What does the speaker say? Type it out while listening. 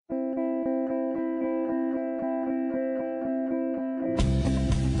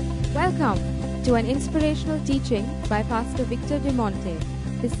Welcome to an inspirational teaching by Pastor Victor De Monte,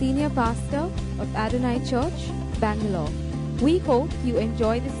 the senior pastor of Adonai Church, Bangalore. We hope you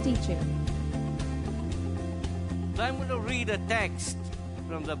enjoy this teaching. So I'm going to read a text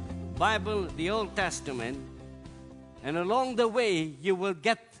from the Bible, the Old Testament, and along the way you will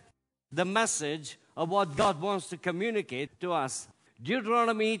get the message of what God wants to communicate to us.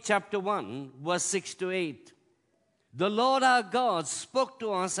 Deuteronomy chapter 1, verse 6 to 8. The Lord our God spoke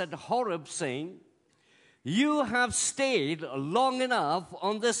to us at Horeb, saying, "You have stayed long enough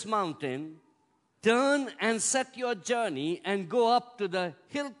on this mountain. Turn and set your journey and go up to the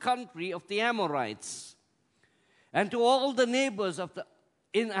hill country of the Amorites, and to all the neighbors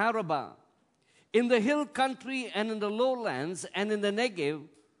in Arabah, in the hill country and in the lowlands and in the Negev,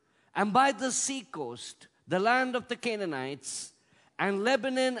 and by the seacoast, the land of the Canaanites, and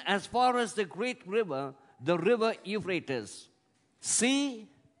Lebanon as far as the great river, the river Euphrates. See,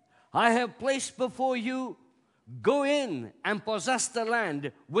 I have placed before you, go in and possess the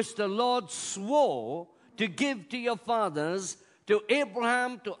land which the Lord swore to give to your fathers, to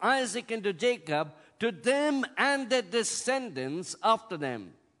Abraham, to Isaac, and to Jacob, to them and their descendants after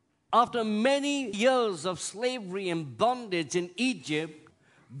them." After many years of slavery and bondage in Egypt,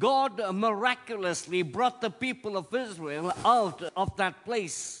 God miraculously brought the people of Israel out of that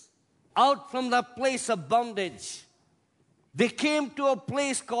place, out from that place of bondage. They came to a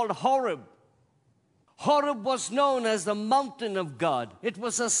place called Horeb. Horeb was known as the mountain of God. It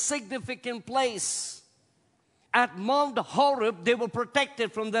was a significant place. At Mount Horeb, they were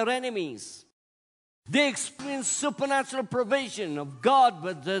protected from their enemies. They experienced supernatural provision of God,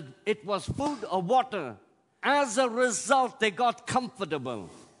 whether it was food or water. As a result, they got comfortable.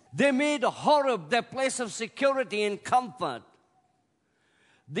 They made Horeb their place of security and comfort.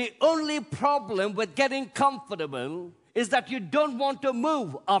 The only problem with getting comfortable is that you don't want to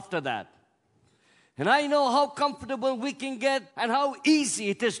move after that. And I know how comfortable we can get and how easy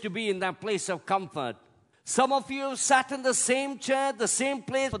it is to be in that place of comfort. Some of you have sat in the same chair, the same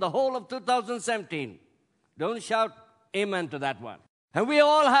place for the whole of 2017. Don't shout amen to that one. And we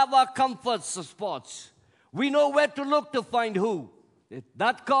all have our comfort spots. We know where to look to find who.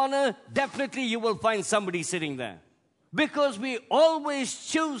 That corner, definitely you will find somebody sitting there. Because we always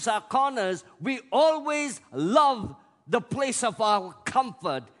choose our corners, we always love the place of our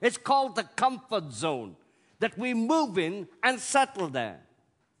comfort. It's called the comfort zone, that we move in and settle there.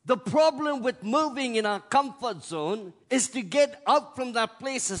 The problem with moving in our comfort zone is to get out from that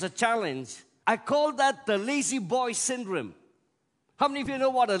place is a challenge. I call that the lazy boy syndrome. How many of you know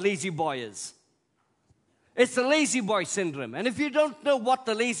what a lazy boy is? It's the lazy boy syndrome. And if you don't know what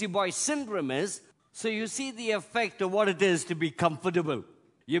the lazy boy syndrome is, so you see the effect of what it is to be comfortable.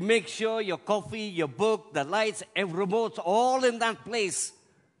 You make sure your coffee, your book, the lights, remotes, all in that place.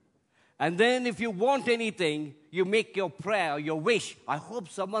 And then if you want anything, you make your prayer, your wish. I hope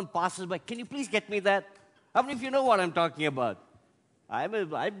someone passes by. Can you please get me that? How many of you know what I'm talking about? I've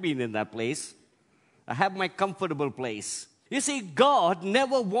been in that place. I have my comfortable place. You see, God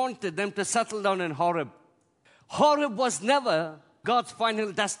never wanted them to settle down in Horeb. Horeb was never God's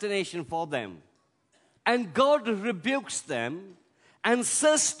final destination for them. And God rebukes them and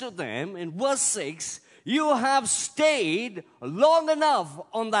says to them in verse 6, "You have stayed long enough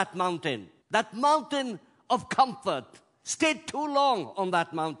on that mountain of comfort. Stayed too long on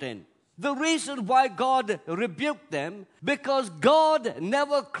that mountain." The reason why God rebuked them, because God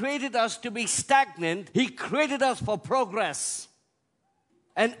never created us to be stagnant. He created us for progress.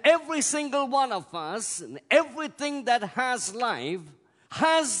 And every single one of us, and everything that has life,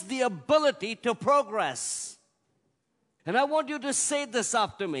 has the ability to progress. And I want you to say this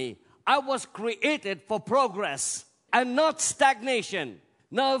after me. I was created for progress and not stagnation.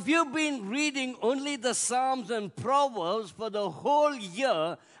 Now, if you've been reading only the Psalms and Proverbs for the whole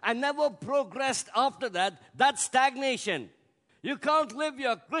year and never progressed after that, that's stagnation. You can't live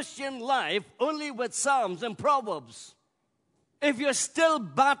your Christian life only with Psalms and Proverbs. If you're still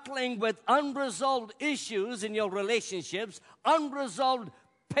battling with unresolved issues in your relationships, unresolved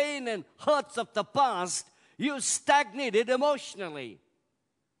pain and hurts of the past, you stagnated emotionally.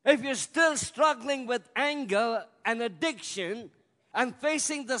 If you're still struggling with anger and addiction and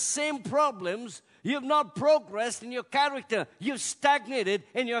facing the same problems, you've not progressed in your character. You've stagnated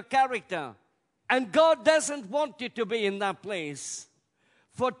in your character. And God doesn't want you to be in that place.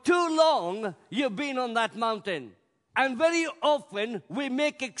 For too long, you've been on that mountain. And very often, we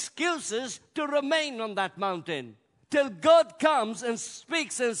make excuses to remain on that mountain. Till God comes and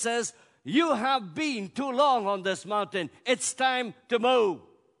speaks and says, "You have been too long on this mountain. It's time to move."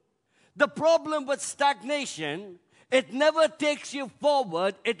 The problem with stagnation It never takes you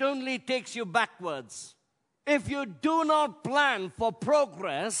forward, it only takes you backwards. If you do not plan for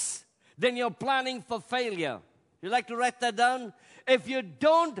progress, then you're planning for failure. You like to write that down? If you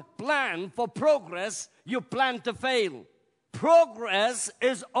don't plan for progress, you plan to fail. Progress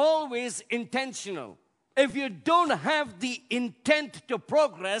is always intentional. If you don't have the intent to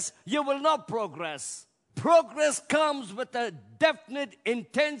progress, you will not progress. Progress comes with a definite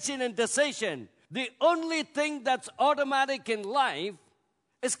intention and decision. The only thing that's automatic in life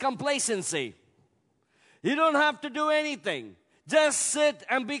is complacency. You don't have to do anything. Just sit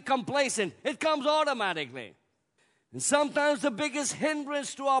and be complacent. It comes automatically. And sometimes the biggest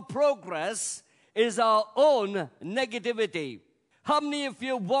hindrance to our progress is our own negativity. How many of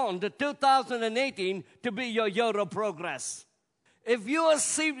you want 2018 to be your year of progress? If you are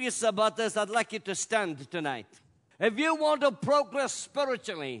serious about this, I'd like you to stand tonight. If you want to progress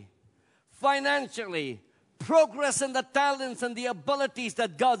spiritually, financially, progress in the talents and the abilities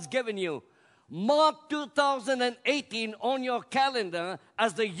that God's given you, mark 2018 on your calendar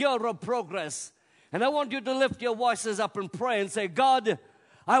as the year of progress. And I want you to lift your voices up and pray and say, God,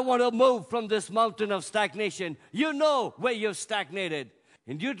 I want to move from this mountain of stagnation. You know where you've stagnated.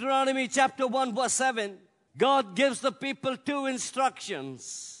 In Deuteronomy chapter 1 verse 7, God gives the people two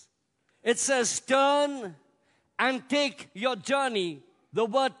instructions. It says, turn and take your journey. The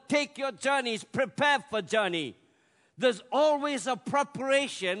word take your journey is prepare for journey. There's always a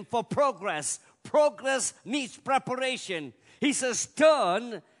preparation for progress. Progress needs preparation. He says,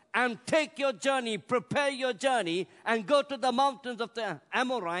 turn and take your journey, prepare your journey, and go to the mountains of the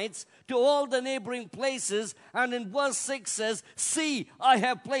Amorites, to all the neighboring places. And in verse 6 says, see, I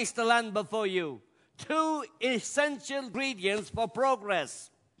have placed the land before you. Two essential ingredients for progress.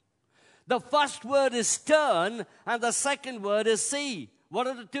 The first word is turn, and the second word is see. What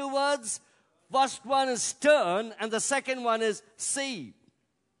are the two words? First one is turn, and the second one is see.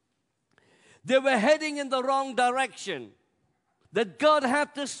 They were heading in the wrong direction. That God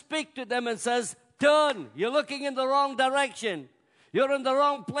had to speak to them and says, turn, you're looking in the wrong direction. You're in the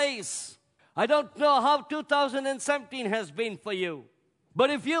wrong place. I don't know how 2017 has been for you. But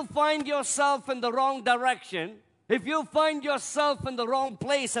if you find yourself in the wrong direction, if you find yourself in the wrong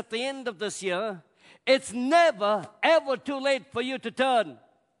place at the end of this year, it's never, ever too late for you to turn.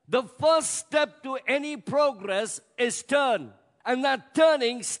 The first step to any progress is turn. And that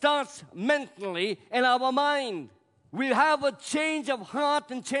turning starts mentally in our mind. We have a change of heart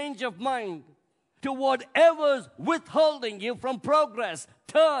and change of mind to whatever's withholding you from progress.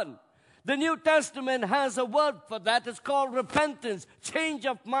 Turn. The New Testament has a word for that. It's called repentance, change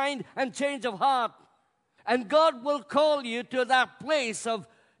of mind and change of heart. And God will call you to that place of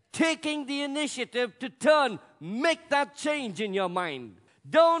taking the initiative to turn. Make that change in your mind.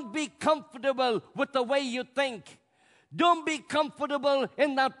 Don't be comfortable with the way you think. Don't be comfortable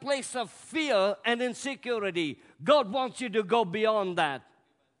in that place of fear and insecurity. God wants you to go beyond that.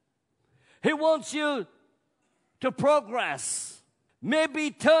 He wants you to progress.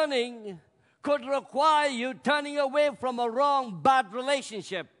 Maybe turning could require you turning away from a wrong, bad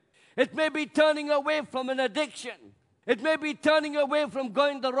relationship. It may be turning away from an addiction. It may be turning away from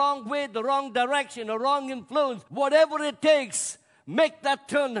going the wrong way, the wrong direction, a wrong influence. Whatever it takes, make that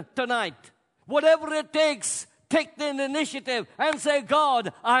turn tonight. Whatever it takes, take the initiative and say,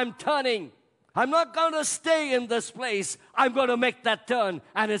 God, I'm turning. I'm not going to stay in this place. I'm going to make that turn.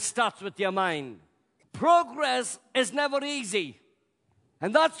 And it starts with your mind. Progress is never easy.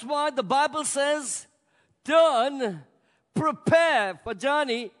 And that's why the Bible says, turn, prepare for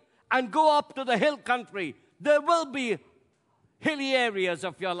journey, and go up to the hill country. There will be hilly areas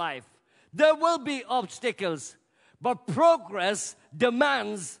of your life. There will be obstacles. But progress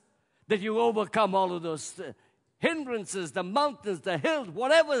demands that you overcome all of those hindrances, the mountains, the hills,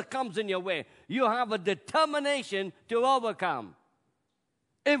 whatever comes in your way. You have a determination to overcome.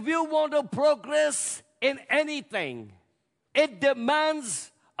 If you want to progress in anything, it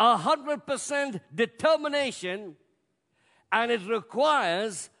demands 100% determination, and it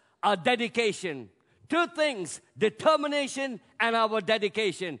requires a dedication. Two things, determination and our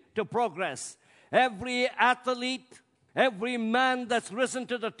dedication to progress. Every athlete, every man that's risen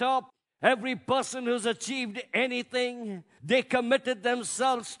to the top, every person who's achieved anything, they committed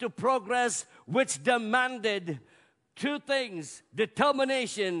themselves to progress, which demanded two things,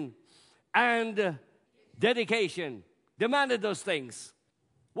 determination and dedication. Demanded those things.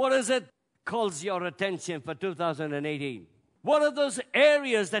 What is it calls your attention for 2018? What are those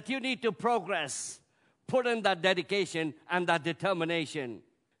areas that you need to progress? Put in that dedication and that determination.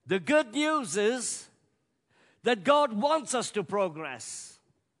 The good news is that God wants us to progress.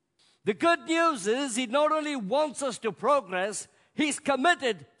 The good news is He not only wants us to progress, He's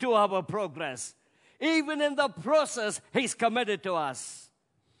committed to our progress. Even in the process, He's committed to us.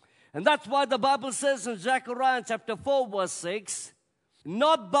 And that's why the Bible says in Zechariah chapter 4, verse 6,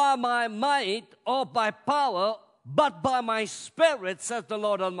 not by my might or by power, but by my Spirit, says the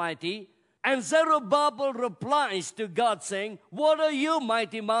Lord Almighty. And Zerubbabel replies to God saying, what are you,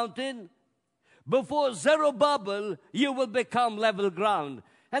 mighty mountain? Before Zerubbabel, you will become level ground.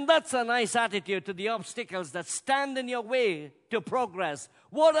 And that's a nice attitude to the obstacles that stand in your way to progress.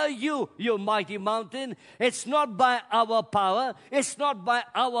 What are you, you mighty mountain? It's not by our power. It's not by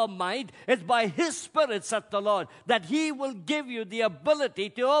our might. It's by His Spirit, said the Lord, that He will give you the ability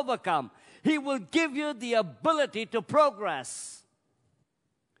to overcome. He will give you the ability to progress.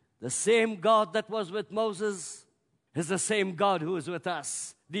 The same God that was with Moses is the same God who is with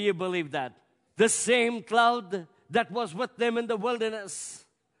us. Do you believe that? The same cloud that was with them in the wilderness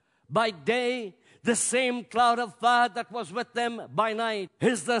by day, the same cloud of fire that was with them by night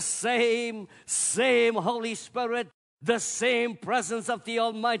is the same Holy Spirit, the same presence of the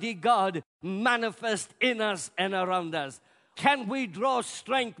Almighty God manifest in us and around us. Can we draw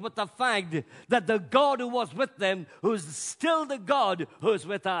strength with the fact that the God who was with them, who's still the God who's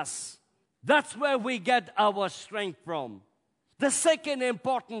with us? That's where we get our strength from. The second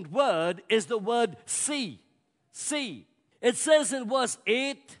important word is the word see. See. It says in verse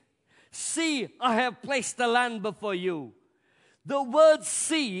 8, see, I have placed the land before you. The word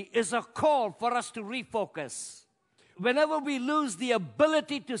see is a call for us to refocus. Whenever we lose the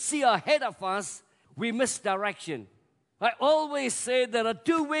ability to see ahead of us, we miss direction. I always say there are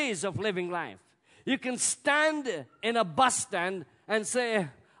two ways of living life. You can stand in a bus stand and say,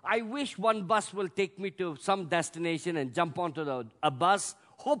 I wish one bus will take me to some destination, and jump onto a bus,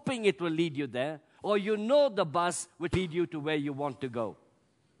 hoping it will lead you there. Or you know the bus will lead you to where you want to go.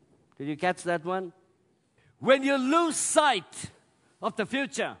 Did you catch that one? When you lose sight of the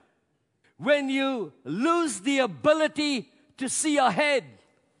future, when you lose the ability to see ahead,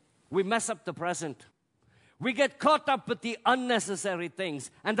 we mess up the present. We get caught up with the unnecessary things,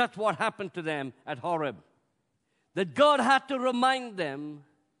 and that's what happened to them at Horeb. That God had to remind them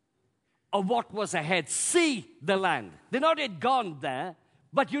of what was ahead. See the land. They're not yet gone there,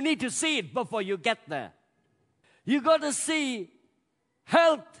 but you need to see it before you get there. You got to see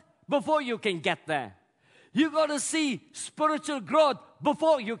health before you can get there. You got to see spiritual growth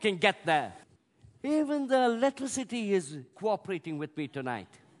before you can get there. Even the electricity is cooperating with me tonight.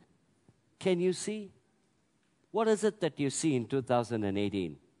 Can you see? What is it that you see in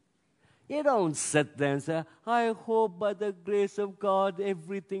 2018? You don't sit there and say, I hope by the grace of God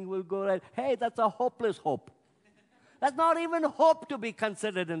everything will go right. Hey, that's a hopeless hope. That's not even hope to be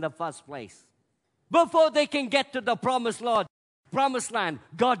considered in the first place. Before they can get to the promised land,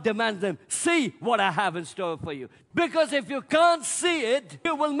 God demands them, see what I have in store for you. Because if you can't see it,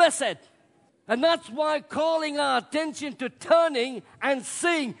 you will miss it. And that's why calling our attention to turning and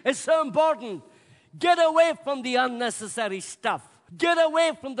seeing is so important. Get away from the unnecessary stuff. Get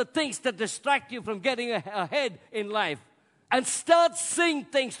away from the things that distract you from getting ahead in life. And start seeing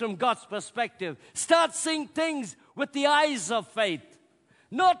things from God's perspective. Start seeing things with the eyes of faith.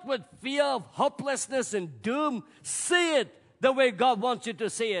 Not with fear of hopelessness and doom. See it the way God wants you to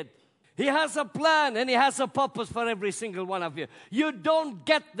see it. He has a plan and He has a purpose for every single one of you. You don't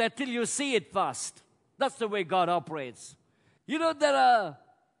get there till you see it first. That's the way God operates. You know, there are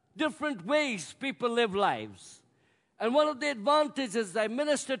different ways people live lives. And one of the advantages, I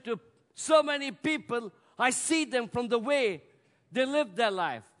minister to so many people, I see them from the way they live their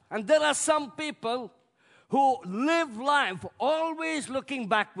life. And there are some people who live life always looking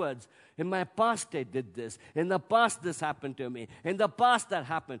backwards. In my past, I did this. In the past, this happened to me. In the past, that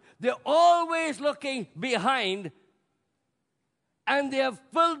happened. They're always looking behind, and they are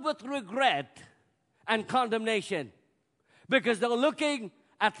filled with regret and condemnation because they're looking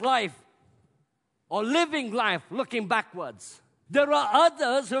at life or living life looking backwards. There are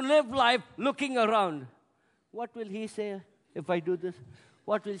others who live life looking around. What will he say if I do this?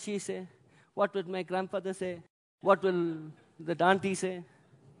 What will she say? What will my grandfather say? What will the auntie say?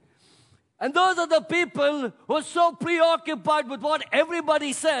 And those are the people who are so preoccupied with what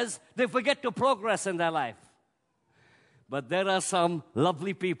everybody says, they forget to progress in their life. But there are some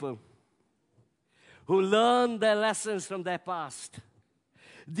lovely people who learn their lessons from their past.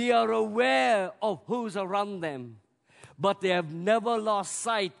 They are aware of who's around them, but they have never lost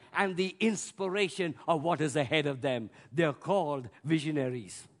sight and the inspiration of what is ahead of them. They're called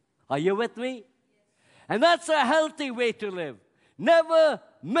visionaries. Are you with me? And that's a healthy way to live. Never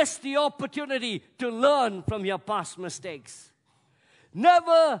miss the opportunity to learn from your past mistakes.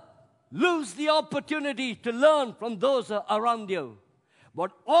 Never lose the opportunity to learn from those around you.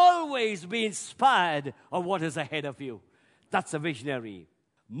 But always be inspired of what is ahead of you. That's a visionary.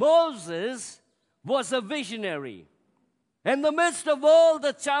 Moses was a visionary. In the midst of all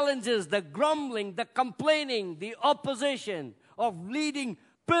the challenges, the grumbling, the complaining, the opposition of leading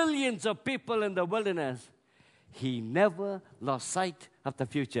billions of people in the wilderness, he never lost sight of the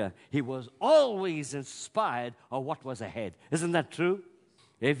future. He was always inspired of what was ahead. Isn't that true?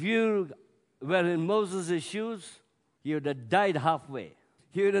 If you were in Moses' shoes, you would have died halfway.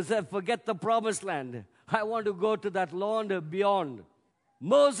 He would have said, forget the promised land. I want to go to that land beyond.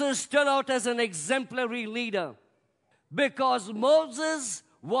 Moses stood out as an exemplary leader because Moses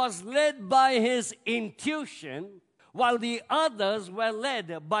was led by his intuition while the others were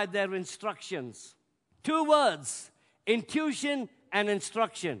led by their instructions. Two words, intuition and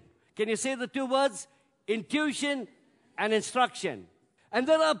instruction. Can you say the two words? Intuition and instruction. And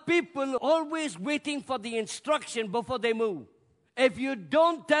there are people always waiting for the instruction before they move. If you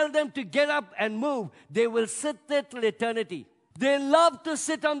don't tell them to get up and move, they will sit there till eternity. They love to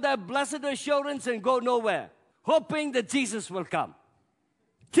sit on their blessed assurance and go nowhere, hoping that Jesus will come.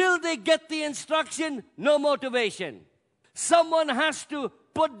 Till they get the instruction, no motivation. Someone has to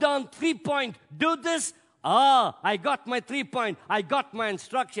put down 3 point. Do this. I got my 3 point. I got my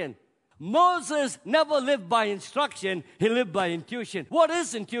instruction. Moses never lived by instruction. He lived by intuition. What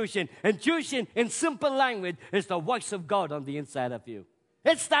is intuition? Intuition, in simple language, is the voice of God on the inside of you.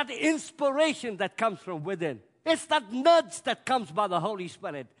 It's that inspiration that comes from within. It's that nudge that comes by the Holy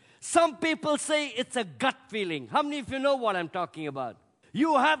Spirit. Some people say it's a gut feeling. How many of you know what I'm talking about?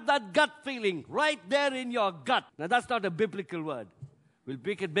 You have that gut feeling right there in your gut. Now, that's not a biblical word. We'll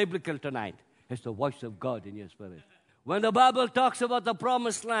make it biblical tonight. It's the voice of God in your spirit. When the Bible talks about the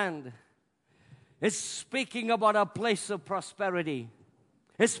promised land, it's speaking about a place of prosperity.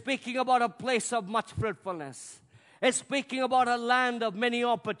 It's speaking about a place of much fruitfulness. It's speaking about a land of many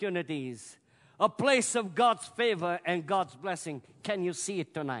opportunities. A place of God's favor and God's blessing. Can you see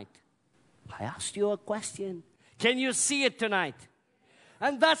it tonight? I asked you a question. Can you see it tonight?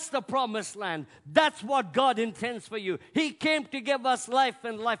 And that's the promised land. That's what God intends for you. He came to give us life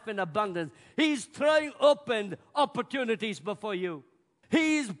and life in abundance. He's throwing open opportunities before you.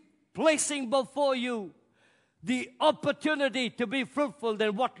 He's placing before you the opportunity to be fruitful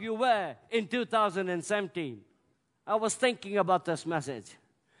than what you were in 2017. I was thinking about this message.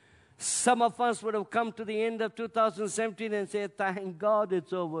 Some of us would have come to the end of 2017 and said, thank God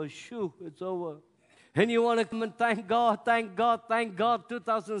it's over. Shoo, it's over. And you want to come and thank God,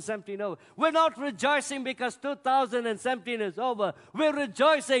 2017 over. We're not rejoicing because 2017 is over. We're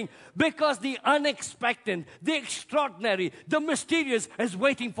rejoicing because the unexpected, the extraordinary, the mysterious is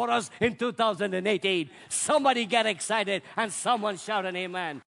waiting for us in 2018. Somebody get excited and someone shout an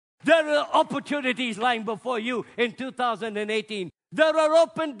amen. There are opportunities lying before you in 2018. There are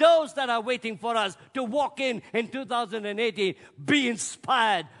open doors that are waiting for us to walk in 2018. Be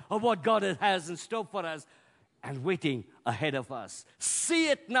inspired of what God has in store for us and waiting ahead of us. See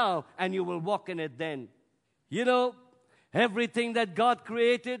it now and you will walk in it then. You know, everything that God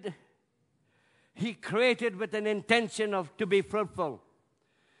created, He created with an intention to be fruitful.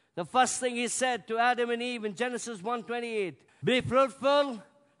 The first thing He said to Adam and Eve in Genesis 1:28, be fruitful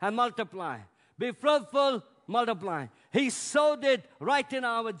and multiply. Be fruitful, multiply. He sowed it right in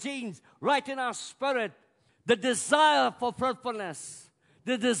our genes, right in our spirit. The desire for fruitfulness,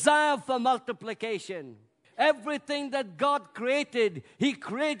 the desire for multiplication. Everything that God created, He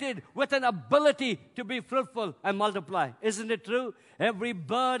created with an ability to be fruitful and multiply. Isn't it true? Every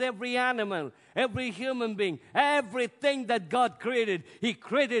bird, every animal, every human being, everything that God created, He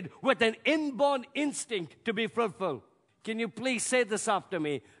created with an inborn instinct to be fruitful. Can you please say this after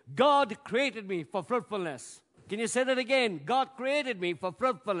me? God created me for fruitfulness. Can you say that again? God created me for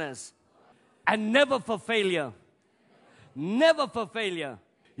fruitfulness and never for failure. Never for failure.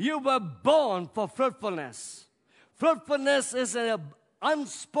 You were born for fruitfulness. Fruitfulness is an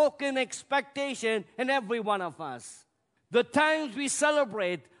unspoken expectation in every one of us. The times we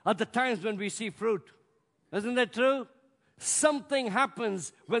celebrate are the times when we see fruit. Isn't that true? Something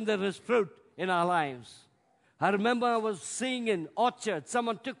happens when there is fruit in our lives. I remember I was seeing an orchard.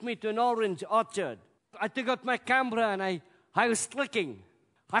 Someone took me to an orange orchard. I took out my camera and I was clicking.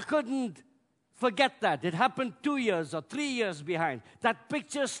 I couldn't forget that. It happened 2 years or 3 years behind. That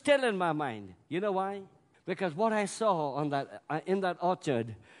picture's still in my mind. You know why? Because what I saw in that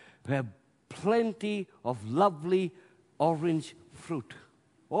orchard were plenty of lovely orange fruit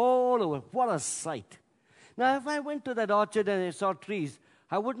all over. What a sight. Now, if I went to that orchard and I saw trees,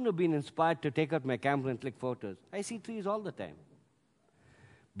 I wouldn't have been inspired to take out my camera and click photos. I see trees all the time.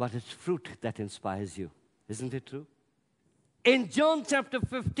 but it's fruit that inspires you. Isn't it true? In John chapter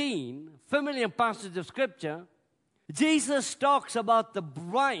 15, familiar passage of Scripture, Jesus talks about the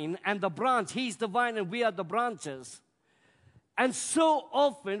vine and the branch. He's the vine and we are the branches. And so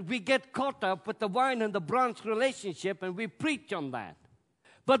often we get caught up with the vine and the branch relationship and we preach on that.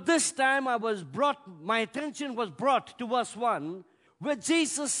 But this time my attention was brought to verse 1, where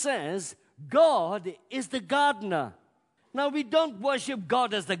Jesus says, God is the gardener. Now, we don't worship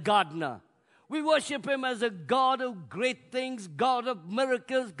God as the gardener. We worship Him as a God of great things, God of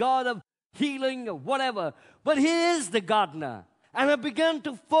miracles, God of healing, or whatever. But He is the gardener. And I began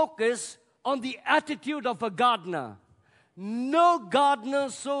to focus on the attitude of a gardener. No gardener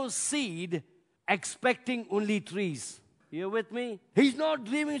sows seed expecting only trees. You with me? He's not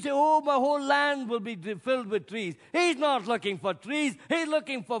dreaming and saying, oh, my whole land will be filled with trees. He's not looking for trees. He's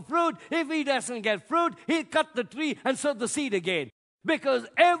looking for fruit. If he doesn't get fruit, he'll cut the tree and sow the seed again. Because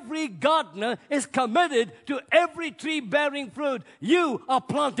every gardener is committed to every tree bearing fruit. You are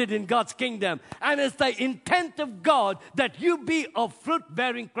planted in God's kingdom. And it's the intent of God that you be a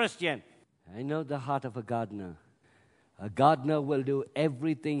fruit-bearing Christian. I know the heart of a gardener. A gardener will do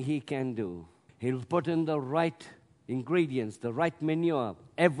everything he can do. He'll put in the right ingredients, the right manure,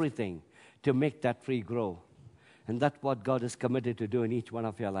 everything to make that tree grow. And that's what God is committed to do in each one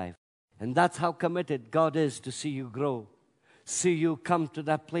of your life. And that's how committed God is to see you grow. See you come to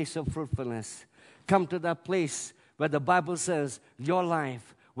that place of fruitfulness. Come to that place where the Bible says your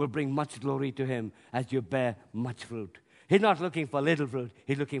life will bring much glory to Him as you bear much fruit. He's not looking for little fruit.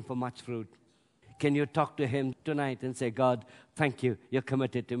 He's looking for much fruit. Can you talk to Him tonight and say, God, thank you. You're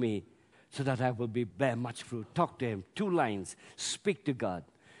committed to me so that I will bear much fruit. Talk to Him. 2 lines. Speak to God.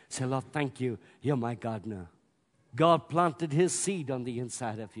 Say, Lord, thank you. You're my gardener. God planted His seed on the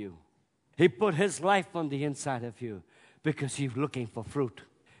inside of you. He put His life on the inside of you. Because He's looking for fruit.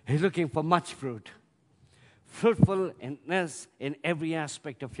 He's looking for much fruit. Fruitfulness in every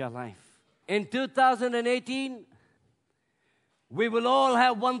aspect of your life. In 2018, we will all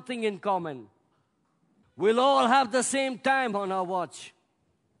have one thing in common. We'll all have the same time on our watch.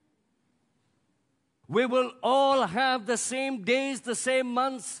 We will all have the same days, the same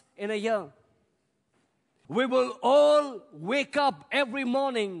months in a year. We will all wake up every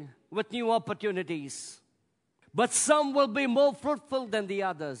morning with new opportunities. But some will be more fruitful than the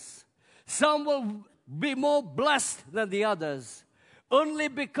others. Some will be more blessed than the others. Only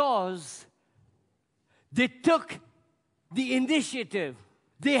because they took the initiative.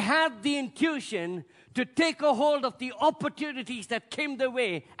 They had the intuition to take a hold of the opportunities that came their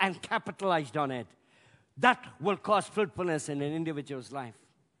way and capitalized on it. That will cause fruitfulness in an individual's life.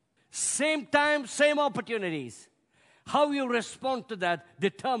 Same time, same opportunities. How you respond to that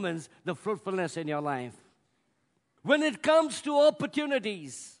determines the fruitfulness in your life. When it comes to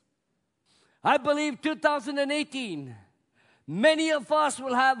opportunities, I believe 2018, many of us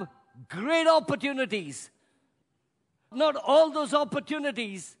will have great opportunities. Not all those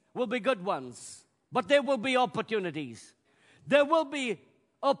opportunities will be good ones, but there will be opportunities. There will be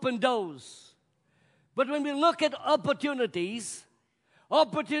open doors. But when we look at opportunities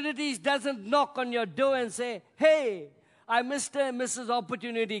doesn't knock on your door and say, hey, I missed and Mrs.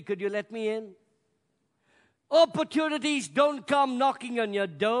 Opportunity, could you let me in? Opportunities don't come knocking on your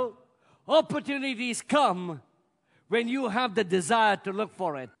door. Opportunities come when you have the desire to look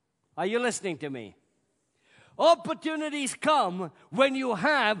for it. Are you listening to me? Opportunities come when you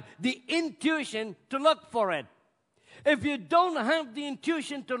have the intuition to look for it. If you don't have the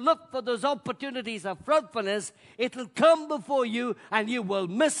intuition to look for those opportunities of fruitfulness, it will come before you and you will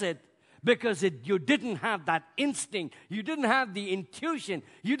miss it because you didn't have that instinct. You didn't have the intuition.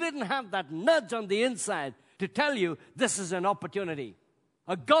 You didn't have that nudge on the inside to tell you this is an opportunity,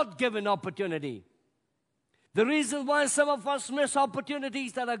 a God-given opportunity. The reason why some of us miss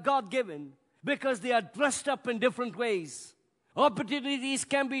opportunities that are God-given, because they are dressed up in different ways. Opportunities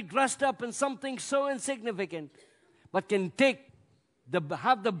can be dressed up in something so insignificant, but can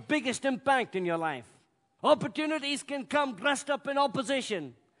have the biggest impact in your life. Opportunities can come dressed up in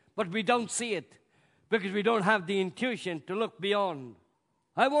opposition, but we don't see it because we don't have the intuition to look beyond.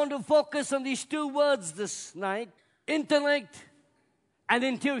 I want to focus on these 2 words this night, intellect and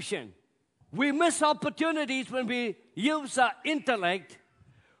intuition. We miss opportunities when we use our intellect.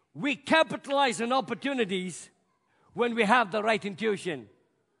 We capitalize on opportunities when we have the right intuition.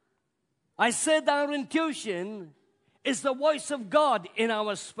 I said our intuition is the voice of God in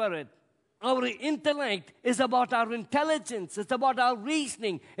our spirit. Our intellect is about our intelligence. It's about our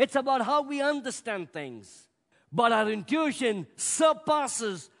reasoning. It's about how we understand things. But our intuition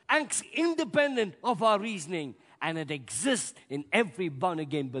surpasses, acts independent of our reasoning, and it exists in every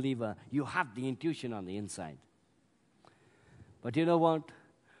born-again believer. You have the intuition on the inside. But you know what?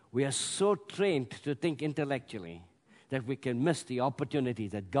 We are so trained to think intellectually that we can miss the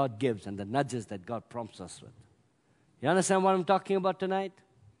opportunities that God gives and the nudges that God prompts us with. You understand what I'm talking about tonight?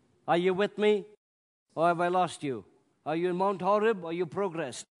 Are you with me? Or have I lost you? Are you in Mount Horeb or you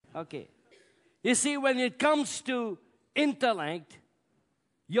progressed? Okay. You see, when it comes to intellect,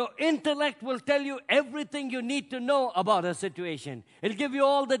 your intellect will tell you everything you need to know about a situation. It'll give you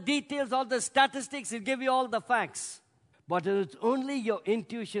all the details, all the statistics, it'll give you all the facts. But it's only your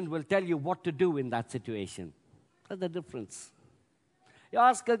intuition will tell you what to do in that situation. That's the difference. You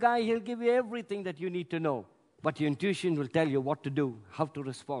ask a guy, he'll give you everything that you need to know. But your intuition will tell you what to do, how to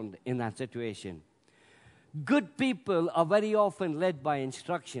respond in that situation. Good people are very often led by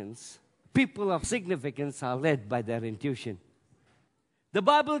instructions. People of significance are led by their intuition. The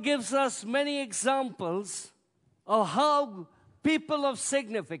Bible gives us many examples of how people of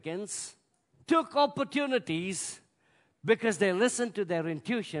significance took opportunities because they listened to their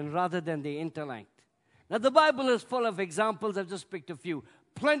intuition rather than the intellect. Now, the Bible is full of examples. I've just picked a few.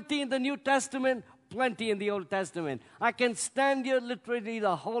 Plenty in the New Testament, plenty in the Old Testament. I can stand here literally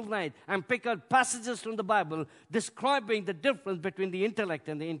the whole night and pick out passages from the Bible describing the difference between the intellect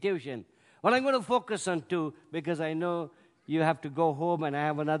and the intuition. Well, I'm going to focus on two because I know you have to go home and I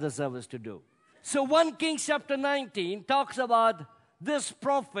have another service to do. So 1 Kings chapter 19 talks about this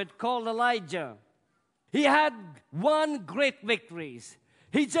prophet called Elijah. He had won great victories.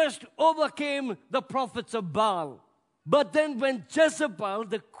 He just overcame the prophets of Baal. But then when Jezebel,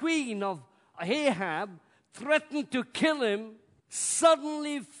 the queen of Ahab, threatened to kill him,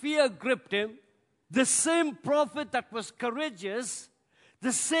 suddenly fear gripped him. The same prophet that was courageous,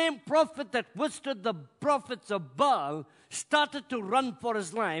 the same prophet that withstood the prophets of Baal, started to run for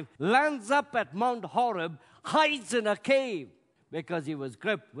his life, lands up at Mount Horeb, hides in a cave because he was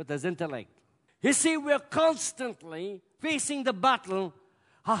gripped with his intellect. You see, we're constantly facing the battle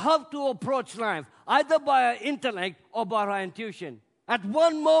of how to approach life, either by our intellect or by our intuition. At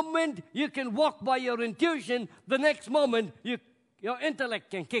one moment, you can walk by your intuition. The next moment, your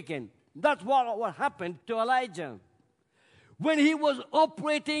intellect can kick in. That's what happened to Elijah. When he was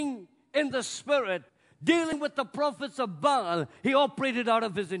operating in the Spirit, dealing with the prophets of Baal, he operated out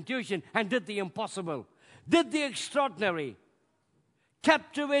of his intuition and did the impossible, did the extraordinary,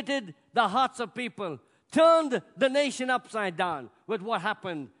 captivated the hearts of people, turned the nation upside down with what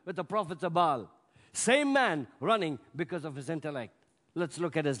happened with the prophets of Baal. Same man running because of his intellect. Let's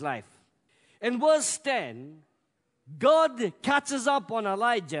look at his life. In verse 10, God catches up on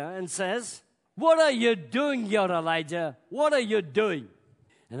Elijah and says, "What are you doing here, Elijah? What are you doing?"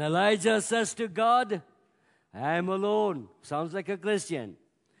 And Elijah says to God, "I'm alone." Sounds like a Christian.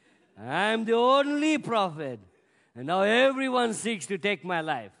 "I'm the only prophet, and now everyone seeks to take my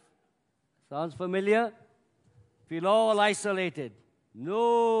life." Sounds familiar? Feel all isolated.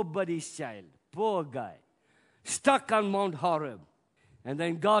 Nobody's child. Poor guy. Stuck on Mount Horeb. And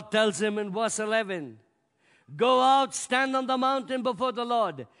then God tells him in verse 11, "Go out, stand on the mountain before the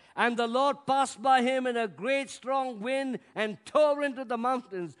Lord." And the Lord passed by him in a great strong wind and tore into the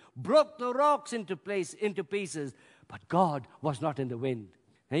mountains, broke the rocks into pieces. But God was not in the wind.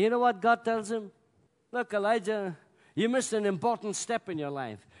 And you know what God tells him? "Look, Elijah, you missed an important step in your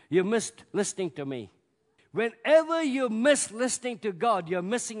life. You missed listening to me." Whenever you miss listening to God, you're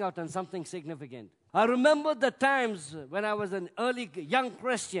missing out on something significant. I remember the times when I was an early young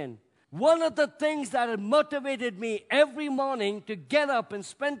Christian. One of the things that had motivated me every morning to get up and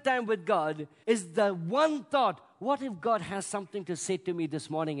spend time with God is the one thought, what if God has something to say to me this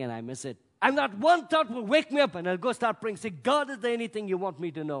morning and I miss it? And that one thought will wake me up and I'll go start praying, say, "God, is there anything you want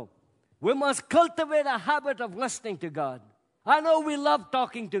me to know?" We must cultivate a habit of listening to God. I know we love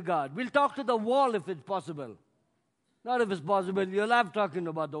talking to God. We'll talk to the wall if it's possible. Not if it's possible. You love talking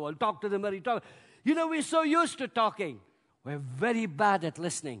about the wall. Talk to the mirror. Talk. You know, we're so used to talking. We're very bad at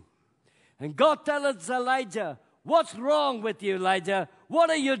listening. And God tells Elijah, "What's wrong with you, Elijah?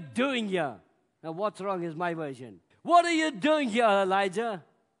 What are you doing here?" Now, what's wrong is my version. "What are you doing here, Elijah?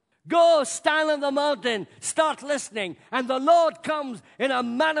 Go stand on the mountain, start listening." And the Lord comes in a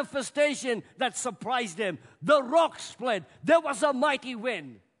manifestation that surprised him. The rock split. There was a mighty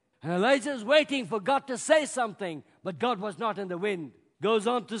wind. And Elijah's waiting for God to say something, but God was not in the wind. Goes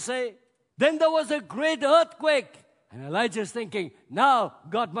on to say, "Then there was a great earthquake." And Elijah's thinking, now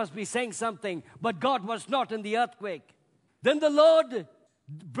God must be saying something, but God was not in the earthquake. Then the Lord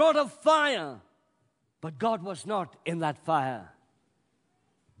brought a fire, but God was not in that fire.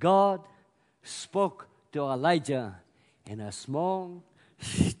 God spoke to Elijah in a small,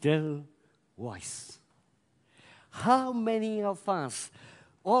 still voice. How many of us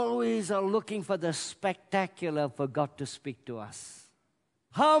always are looking for the spectacular for God to speak to us?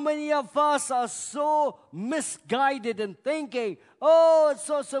 How many of us are so misguided in thinking, oh, it's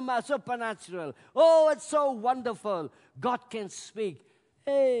so supernatural. Oh, it's so wonderful. God can speak.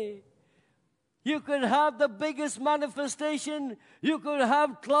 Hey, you could have the biggest manifestation. You could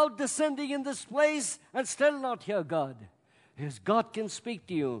have cloud descending in this place and still not hear God. Because God can speak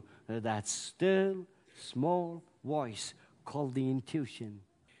to you with that still, small voice called the intuition.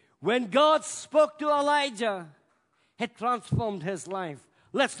 When God spoke to Elijah, it transformed his life.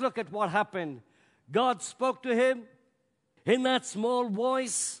 Let's look at what happened. God spoke to him in that small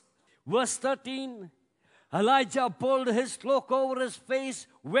voice. Verse 13, Elijah pulled his cloak over his face,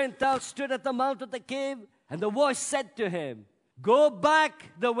 went out, stood at the mouth of the cave, and the voice said to him, go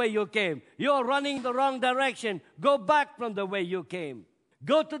back the way you came. You're running the wrong direction. Go back from the way you came.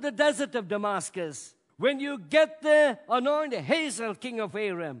 Go to the desert of Damascus. When you get there, anoint Hazael, king of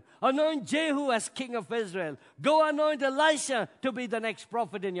Aram. Anoint Jehu as king of Israel. Go anoint Elisha to be the next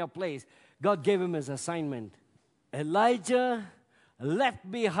prophet in your place. God gave him his assignment. Elijah left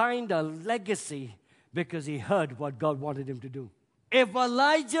behind a legacy because he heard what God wanted him to do. If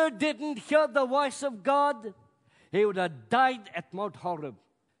Elijah didn't hear the voice of God, he would have died at Mount Horeb.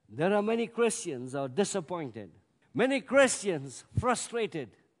 There are many Christians who are disappointed. Many Christians frustrated.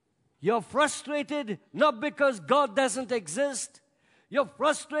 You're frustrated not because God doesn't exist. You're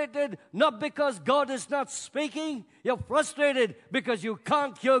frustrated not because God is not speaking. You're frustrated because you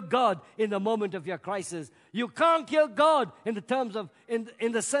can't hear God in the moment of your crisis. You can't hear God in the terms of,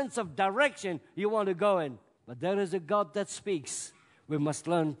 in the sense of direction you want to go in. But there is a God that speaks. We must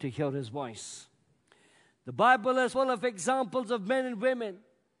learn to hear His voice. The Bible is full of examples of men and women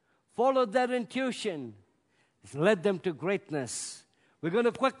followed their intuition. It's led them to greatness. We're going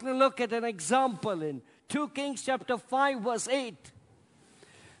to quickly look at an example in 2 Kings chapter 5 verse 8.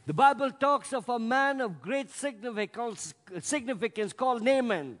 The Bible talks of a man of great significance called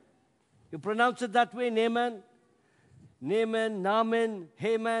Naaman. You pronounce it that way, Naaman? Naaman,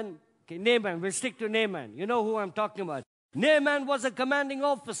 Haman. Okay, Naaman. We'll stick to Naaman. You know who I'm talking about. Naaman was a commanding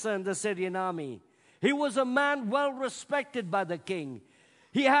officer in the Syrian army. He was a man well respected by the king.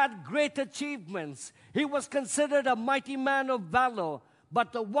 He had great achievements. He was considered a mighty man of valor.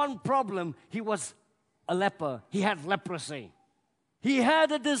 But the one problem, he was a leper. He had leprosy. He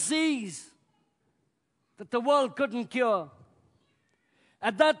had a disease that the world couldn't cure.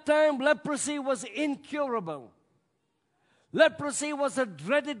 At that time, leprosy was incurable. Leprosy was a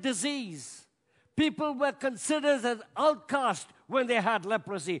dreaded disease. People were considered as outcast when they had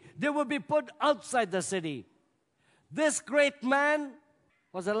leprosy. They would be put outside the city. This great man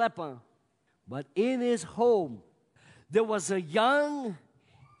was a leper. But in his home, there was a young,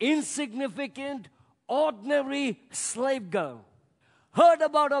 insignificant, ordinary slave girl. Heard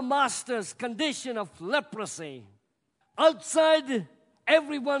about her master's condition of leprosy. Outside,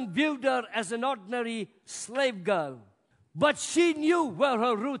 everyone viewed her as an ordinary slave girl. But she knew where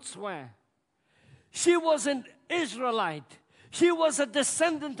her roots were. She was an Israelite. She was a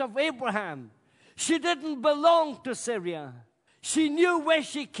descendant of Abraham. She didn't belong to Syria. She knew where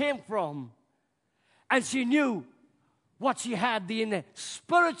she came from. And she knew what she had, the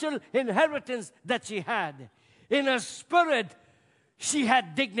spiritual inheritance that she had. In her spirit, she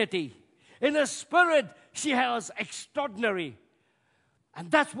had dignity. In her spirit, she was extraordinary.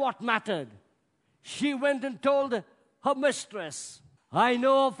 And that's what mattered. She went and told her mistress, I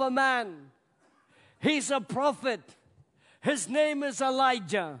know of a man. He's a prophet. His name is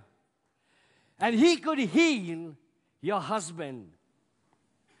Elijah. And he could heal your husband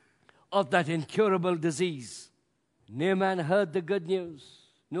of that incurable disease. Naaman heard the good news.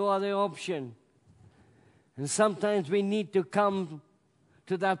 No other option. And sometimes we need to come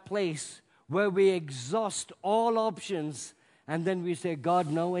to that place where we exhaust all options and then we say, God,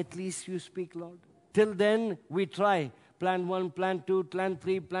 now at least you speak, Lord. Till then, we try. Plan 1, plan 2, plan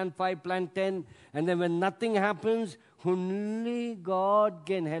 3, plan 5, plan 10. And then when nothing happens, only God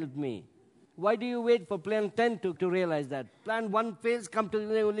can help me. Why do you wait for plan 10 to realize that? Plan 1 fails, come to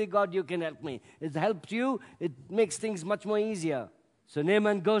the only God, you can help me. It helps you, it makes things much more easier. So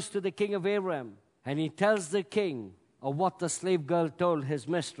Naaman goes to the king of Aram, and he tells the king of what the slave girl told his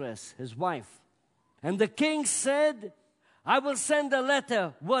mistress, his wife. And the king said, I will send a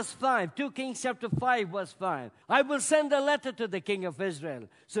letter, verse 5, 2 Kings chapter 5, verse 5. I will send a letter to the king of Israel.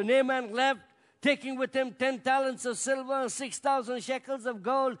 So Naaman left, taking with him 10 talents of silver, 6,000 shekels of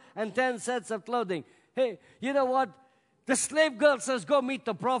gold, and 10 sets of clothing. Hey, you know what? The slave girl says, go meet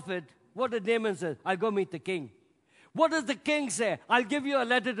the prophet. What did Naaman say? I'll go meet the king. What does the king say? I'll give you a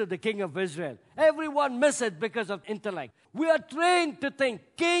letter to the king of Israel. Everyone miss it because of intellect. We are trained to think,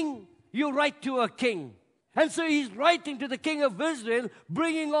 king, you write to a king. And so he's writing to the king of Israel,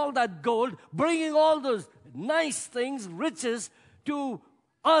 bringing all that gold, bringing all those nice things, riches, to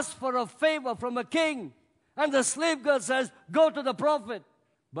ask for a favor from a king. And the slave girl says, go to the prophet.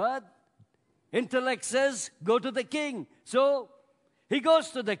 But intellect says, go to the king. So he goes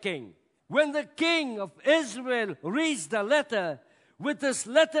to the king. When the king of Israel reads the letter, with this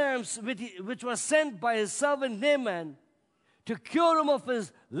letter which was sent by his servant Naaman to cure him of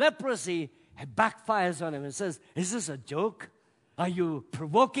his leprosy, it backfires on him and says, is this a joke? Are you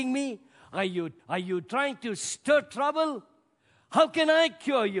provoking me? Are you trying to stir trouble? How can I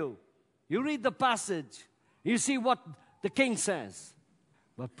cure you? You read the passage. You see what the king says.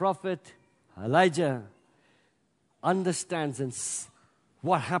 But prophet Elijah understands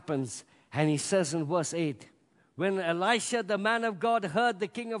what happens. And he says in verse 8, when Elisha, the man of God, heard the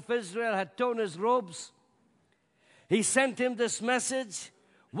king of Israel had torn his robes, he sent him this message,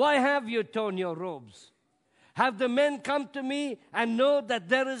 why have you torn your robes? Have the men come to me and know that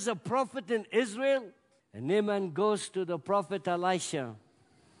there is a prophet in Israel? And Naaman goes to the prophet Elisha,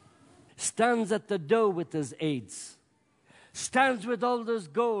 stands at the door with his aides, stands with all this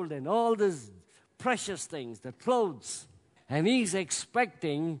gold and all these precious things, the clothes, and he's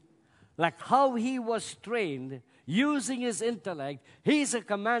expecting, like how he was trained, using his intellect. He's a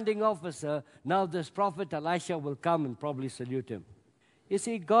commanding officer. Now this prophet Elisha will come and probably salute him. You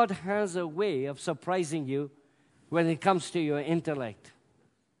see, God has a way of surprising you when it comes to your intellect.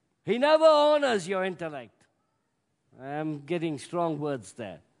 He never honors your intellect. I'm getting strong words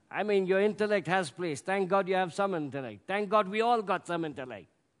there. I mean, your intellect has place. Thank God you have some intellect. Thank God we all got some intellect.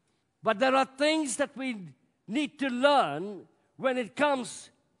 But there are things that we need to learn when it comes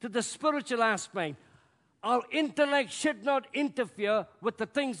to the spiritual aspect. Our intellect should not interfere with the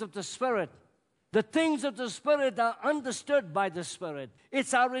things of the Spirit. The things of the Spirit are understood by the Spirit.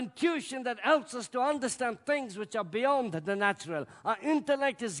 It's our intuition that helps us to understand things which are beyond the natural. Our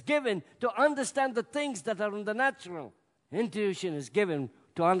intellect is given to understand the things that are in the natural. Intuition is given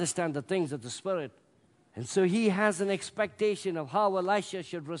to understand the things of the Spirit. And so he has an expectation of how Elisha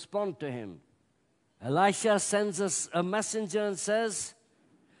should respond to him. Elisha sends us a messenger and says,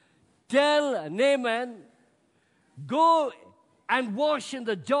 tell Naaman, go and wash in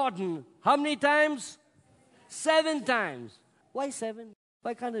the Jordan. How many times? 7 times. Why 7?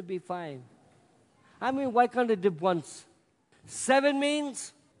 Why can't it be 5? I mean, why can't it dip once? 7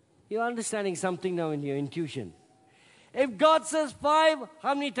 means you're understanding something now in your intuition. If God says 5,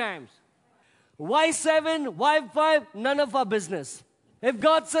 how many times? Why 7? Why 5? None of our business. If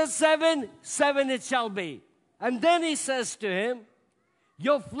God says 7, 7 it shall be. And then he says to him,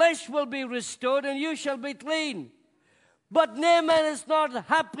 your flesh will be restored and you shall be clean. But Naaman is not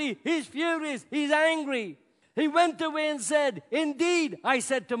happy. He's furious. He's angry. He went away and said, indeed, I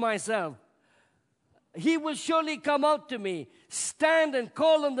said to myself, he will surely come out to me, stand and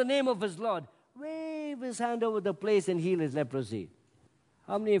call on the name of his Lord, wave his hand over the place and heal his leprosy.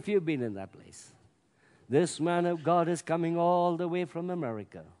 How many of you have been in that place? This man of God is coming all the way from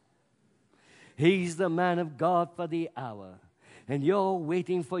America. He's the man of God for the hour. And you're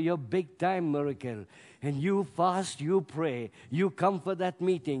waiting for your big-time miracle. And you fast, you pray, you come for that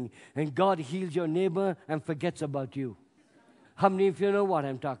meeting, and God heals your neighbor and forgets about you. How many of you know what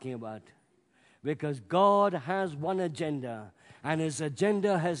I'm talking about? Because God has one agenda, and his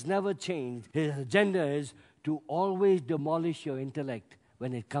agenda has never changed. His agenda is to always demolish your intellect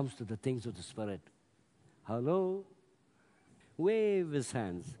when it comes to the things of the Spirit. Hello? Wave his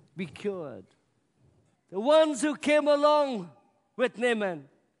hands. Be cured. The ones who came along with Naaman,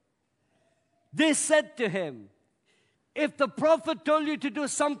 they said to him, if the prophet told you to do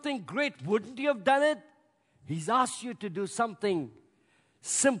something great, wouldn't you have done it? He's asked you to do something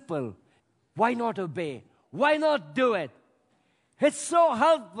simple. Why not obey? Why not do it? It's so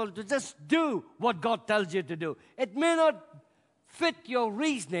helpful to just do what God tells you to do. It may not fit your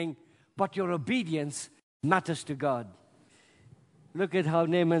reasoning, but your obedience matters to God. Look at how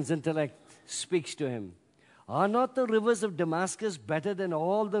Naaman's intellect speaks to him. Are not the rivers of Damascus better than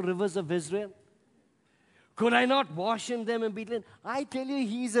all the rivers of Israel? Could I not wash in them and be clean? I tell you,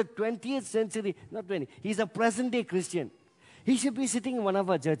 he's a 20th century, not 20, he's a present-day Christian. He should be sitting in one of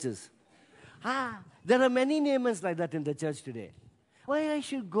our churches. There are many Naamans like that in the church today. Why I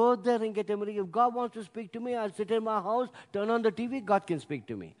should go there and get a miracle? If God wants to speak to me, I'll sit in my house, turn on the TV, God can speak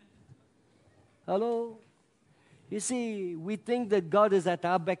to me. Hello? You see, we think that God is at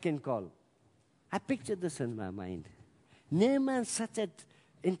our beck and call. I picture this in my mind. Naaman's such an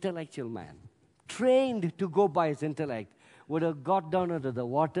intellectual man, trained to go by his intellect, would have got down into the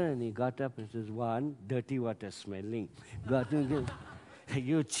water and he got up and says, one, dirty water smelling.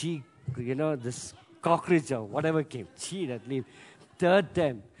 You cheek, this cockroach or whatever came. Cheat at least. Third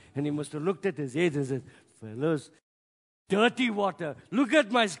time. And he must have looked at his age and said, fellows, dirty water. Look at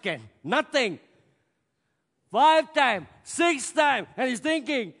my skin. Nothing. 5 times, 6 times. And he's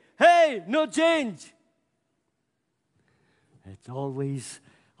thinking, hey, no change. It's always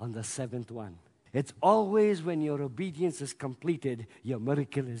on the 7th one. It's always when your obedience is completed, your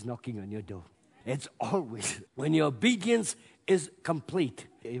miracle is knocking on your door. It's always when your obedience is complete,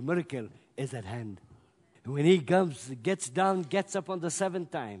 a miracle is at hand. When he gets down, gets up on the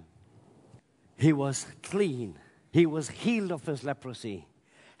 7th time, he was clean. He was healed of his leprosy.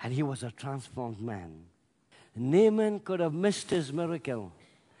 And he was a transformed man. Naaman could have missed his miracle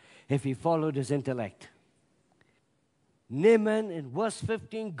if he followed his intellect. Naaman, in verse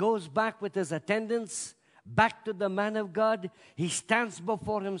 15, goes back with his attendants, back to the man of God. He stands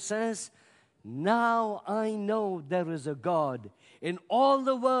before him, says, now I know there is a God in all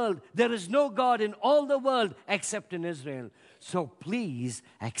the world. There is no God in all the world except in Israel. So please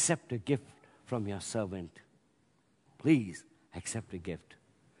accept a gift from your servant. Please accept a gift.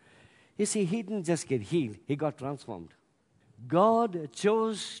 You see, he didn't just get healed, he got transformed. God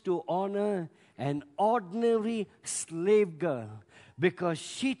chose to honor an ordinary slave girl because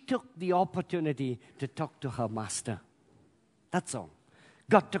she took the opportunity to talk to her master. That's all.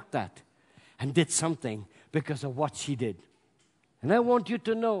 God took that and did something because of what she did. And I want you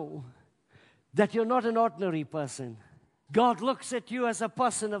to know that you're not an ordinary person. God looks at you as a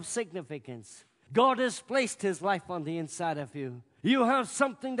person of significance. God has placed his life on the inside of you. You have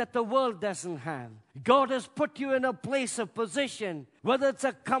something that the world doesn't have. God has put you in a place of position, whether it's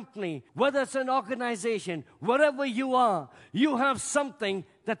a company, whether it's an organization, wherever you are, you have something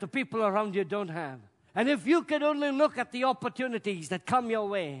that the people around you don't have. And if you can only look at the opportunities that come your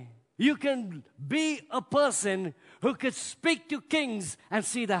way, you can be a person who could speak to kings and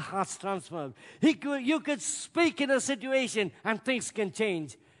see their hearts transformed. You could speak in a situation and things can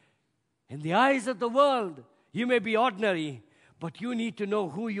change. In the eyes of the world, you may be ordinary, but you need to know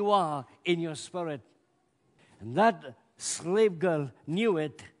who you are in your spirit. And that slave girl knew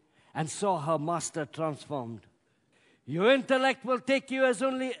it and saw her master transformed. Your intellect will take you as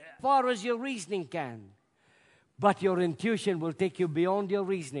far as your reasoning can. But your intuition will take you beyond your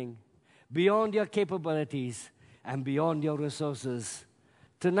reasoning, beyond your capabilities, and beyond your resources.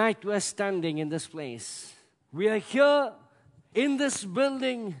 Tonight we're standing in this place. We are here in this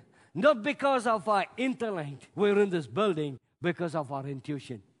building not because of our intellect. We're in this building because of our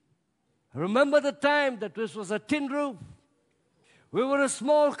intuition. Remember the time that this was a tin roof? We were a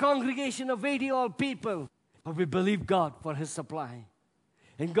small congregation of 80 odd people, but we believed God for his supply.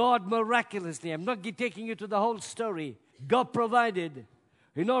 And God miraculously, I'm not taking you to the whole story, God provided.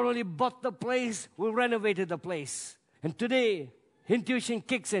 We not only bought the place, we renovated the place. And today, intuition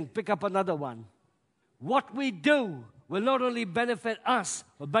kicks in, pick up another one. What we do will not only benefit us,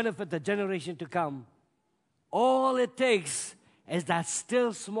 but benefit the generation to come. All it takes is that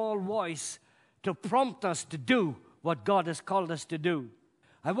still small voice to prompt us to do what God has called us to do.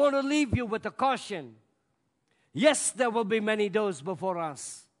 I want to leave you with a caution. Yes, there will be many doors before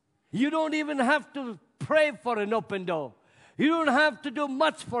us. You don't even have to pray for an open door. You don't have to do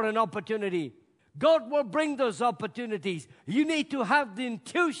much for an opportunity. God will bring those opportunities. You need to have the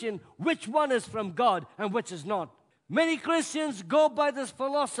intuition which one is from God and which is not. Many Christians go by this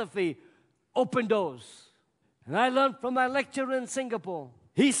philosophy, open doors. And I learned from my lecturer in Singapore.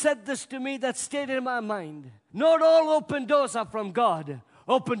 He said this to me that stayed in my mind. Not all open doors are from God.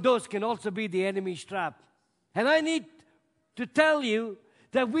 Open doors can also be the enemy's trap. And I need to tell you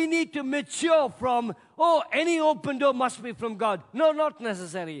that we need to mature from, any open door must be from God. No, not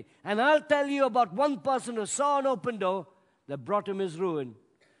necessary. And I'll tell you about one person who saw an open door that brought him his ruin.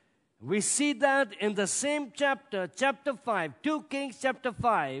 We see that in the same chapter 5, 2 Kings chapter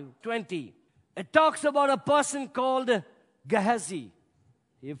 5, 20. It talks about a person called Gehazi.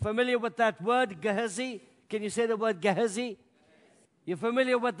 You familiar with that word, Gehazi? Can you say the word Gehazi? You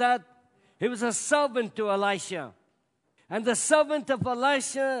familiar with that? He was a servant to Elisha. And the servant of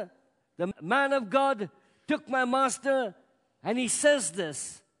Elisha, the man of God, took my master, and he says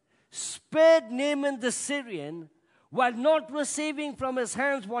this, spared Naaman the Syrian, while not receiving from his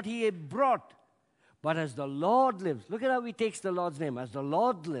hands what he had brought. But as the Lord lives, look at how he takes the Lord's name. As the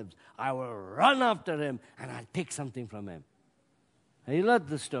Lord lives, I will run after him and I'll take something from him. And you learned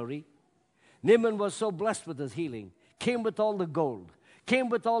the story. Naaman was so blessed with his healing, came with all the gold, came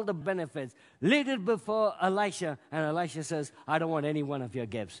with all the benefits, laid it before Elisha, and Elisha says, I don't want any one of your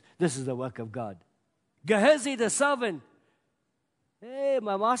gifts. This is the work of God. Gehazi, the servant, hey,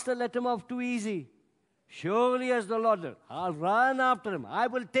 my master let him off too easy. Surely as the Lord will, I'll run after him. I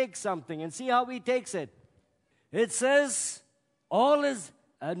will take something and see how he takes it. It says,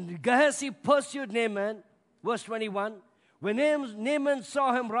 and Gehazi pursued Naaman, verse 21. When Naaman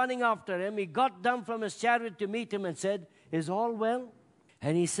saw him running after him, he got down from his chariot to meet him and said, is all well?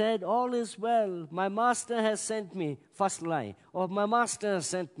 And he said, all is well. My master has sent me. First lie. Or my master has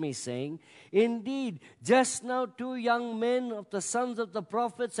sent me, saying, indeed, just now 2 young men of the sons of the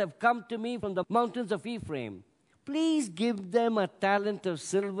prophets have come to me from the mountains of Ephraim. Please give them a talent of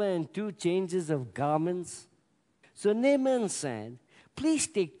silver and 2 changes of garments. So Naaman said, please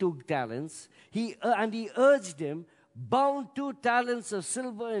take 2 talents. And he urged him, bound 2 talents of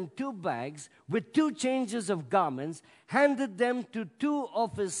silver in 2 bags with 2 changes of garments, handed them to 2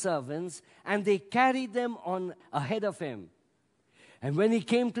 of his servants, and they carried them on ahead of him. And when he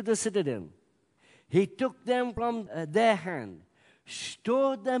came to the citadel, he took them from their hand,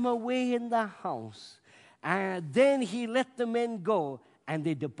 stored them away in the house, and then he let the men go, and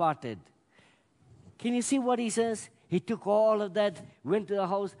they departed. Can you see what he says? He took all of that, went to the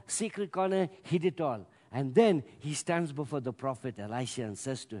house, secret corner, hid it all. And then he stands before the prophet Elisha and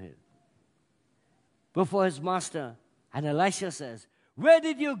says to him, before his master, and Elisha says, where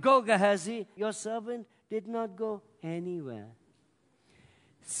did you go, Gehazi? Your servant did not go anywhere.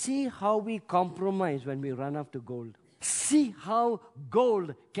 See how we compromise when we run after gold. See how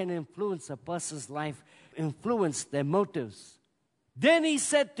gold can influence a person's life, influence their motives. Then he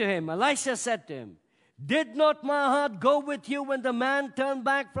said to him, Elisha said to him, did not my heart go with you when the man turned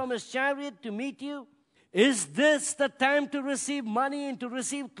back from his chariot to meet you? Is this the time to receive money and to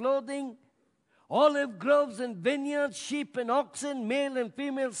receive clothing, olive groves and vineyards, sheep and oxen, male and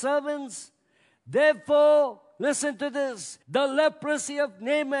female servants? Therefore, listen to this, the leprosy of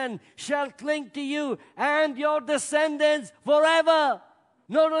Naaman shall cling to you and your descendants forever.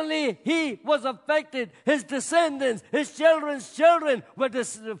 Not only he was affected, his descendants, his children's children were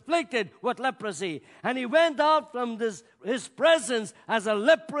afflicted with leprosy. And he went out from his presence as a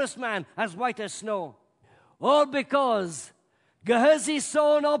leprous man, as white as snow. All because Gehazi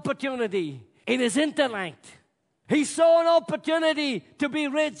saw an opportunity in his intellect. He saw an opportunity to be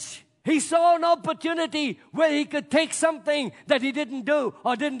rich. He saw an opportunity where he could take something that he didn't do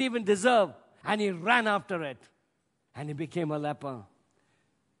or didn't even deserve. And he ran after it. And he became a leper.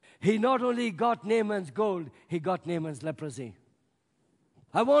 He not only got Naaman's gold, he got Naaman's leprosy.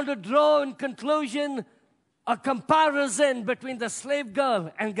 I want to draw in conclusion a comparison between the slave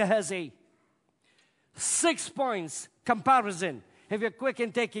girl and Gehazi. 6 points, comparison. If you're quick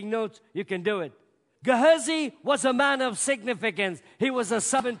in taking notes, you can do it. Gehazi was a man of significance. He was a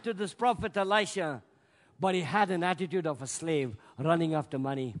servant to this prophet Elisha. But he had an attitude of a slave, running after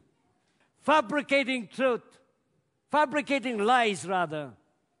money. Fabricating lies rather,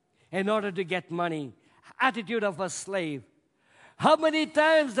 in order to get money. Attitude of a slave. How many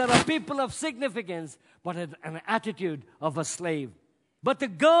times there are people of significance, but an attitude of a slave? But the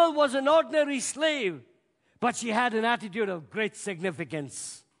girl was an ordinary slave, but she had an attitude of great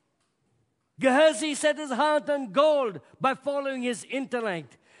significance. Gehazi set his heart on gold by following his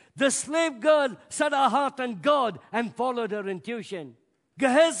intellect. The slave girl set her heart on God and followed her intuition.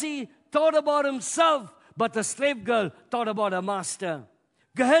 Gehazi thought about himself, but the slave girl thought about her master.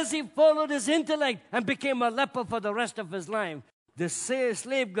 Gehazi followed his intellect and became a leper for the rest of his life. The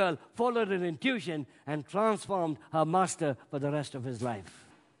slave girl followed her intuition and transformed her master for the rest of his life.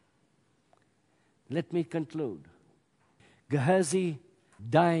 Let me conclude. Gehazi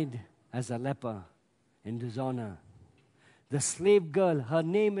died as a leper in dishonor. The slave girl, her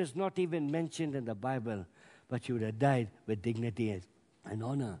name is not even mentioned in the Bible, but she would have died with dignity and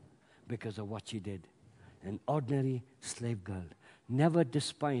honor because of what she did. An ordinary slave girl. Never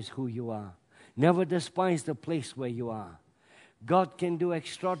despise who you are. Never despise the place where you are. God can do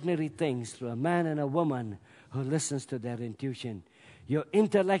extraordinary things through a man and a woman who listens to their intuition. Your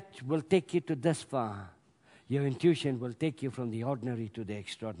intellect will take you to this far. Your intuition will take you from the ordinary to the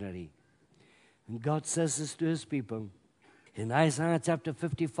extraordinary. And God says this to his people in Isaiah chapter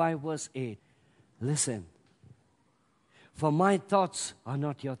 55 verse 8. Listen. For my thoughts are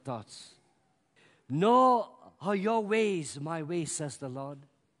not your thoughts, nor are your ways my ways, says the Lord.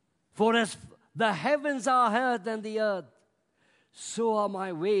 For as the heavens are higher than the earth, so are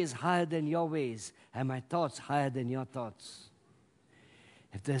my ways higher than your ways, and my thoughts higher than your thoughts.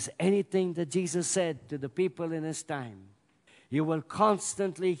 If there's anything that Jesus said to the people in his time, you will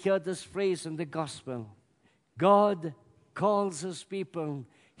constantly hear this phrase in the gospel. God calls his people,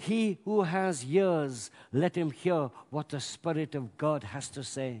 he who has ears, let him hear what the Spirit of God has to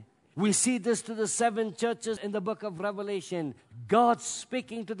say. We see this to the 7 churches in the book of Revelation. God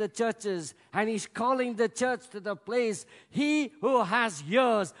speaking to the churches, and he's calling the church to the place, he who has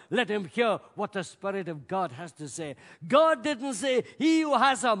ears, let him hear what the Spirit of God has to say. God didn't say, he who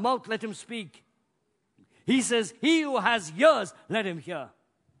has a mouth, let him speak. He says, he who has ears, let him hear.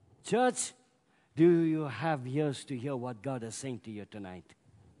 Church, do you have ears to hear what God is saying to you tonight?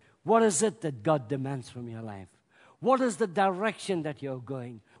 What is it that God demands from your life? What is the direction that you're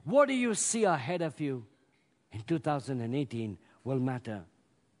going? What do you see ahead of you in 2018 will matter.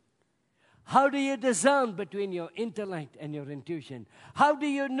 How do you discern between your intellect and your intuition? How do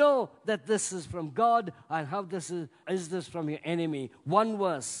you know that this is from God and how is this from your enemy? One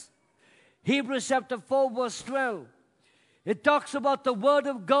verse. Hebrews chapter 4 verse 12. It talks about the Word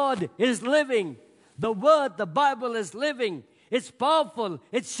of God is living. The Word, the Bible is living. It's powerful.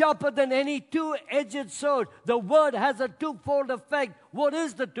 It's sharper than any two-edged sword. The Word has a twofold effect. What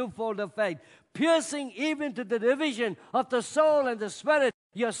is the twofold effect? Piercing even to the division of the soul and the spirit.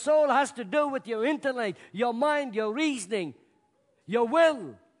 Your soul has to do with your intellect, your mind, your reasoning, your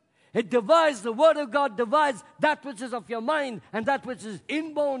will. It divides, the Word of God divides that which is of your mind and that which is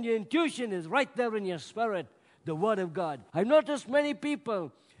inborn. Your intuition is right there in your spirit, the Word of God. I've noticed many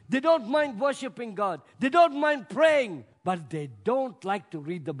people, they don't mind worshiping God. They don't mind praying, but they don't like to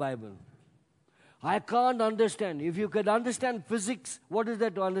read the Bible. I can't understand. If you could understand physics, what is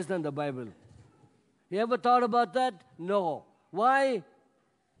there to understand the Bible? You ever thought about that? No. Why?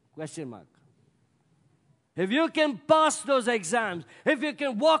 Question mark. If you can pass those exams, if you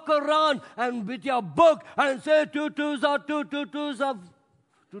can walk around and with your book and say 2 2s are 2, 2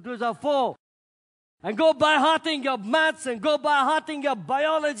 2s are 4, and go by hearting your maths and go by hearting your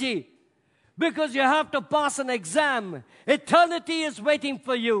biology, because you have to pass an exam. Eternity is waiting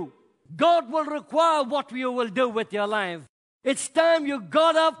for you. God will require what you will do with your life. It's time you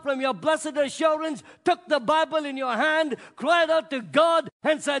got up from your blessed assurance, took the Bible in your hand, cried out to God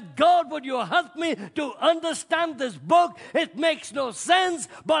and said, God, would you help me to understand this book? It makes no sense,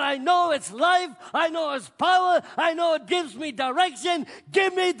 but I know it's life. I know it's power. I know it gives me direction.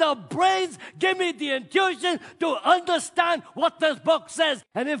 Give me the brains. Give me the intuition to understand what this book says.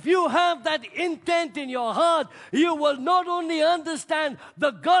 And if you have that intent in your heart, you will not only understand the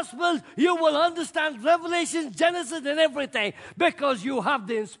Gospels, you will understand Revelation, Genesis, and everything. Because you have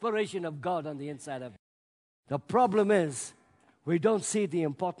the inspiration of God on the inside of you. The problem is, we don't see the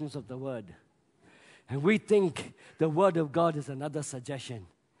importance of the Word. And we think the Word of God is another suggestion.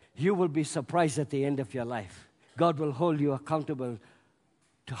 You will be surprised at the end of your life. God will hold you accountable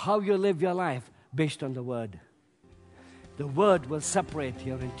to how you live your life based on the Word. The Word will separate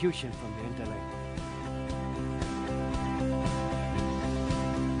your intuition from your intellect.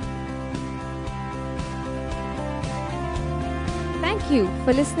 Thank you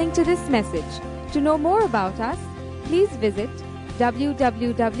for listening to this message. To know more about us, please visit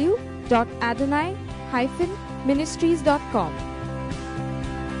www.adonai-ministries.com.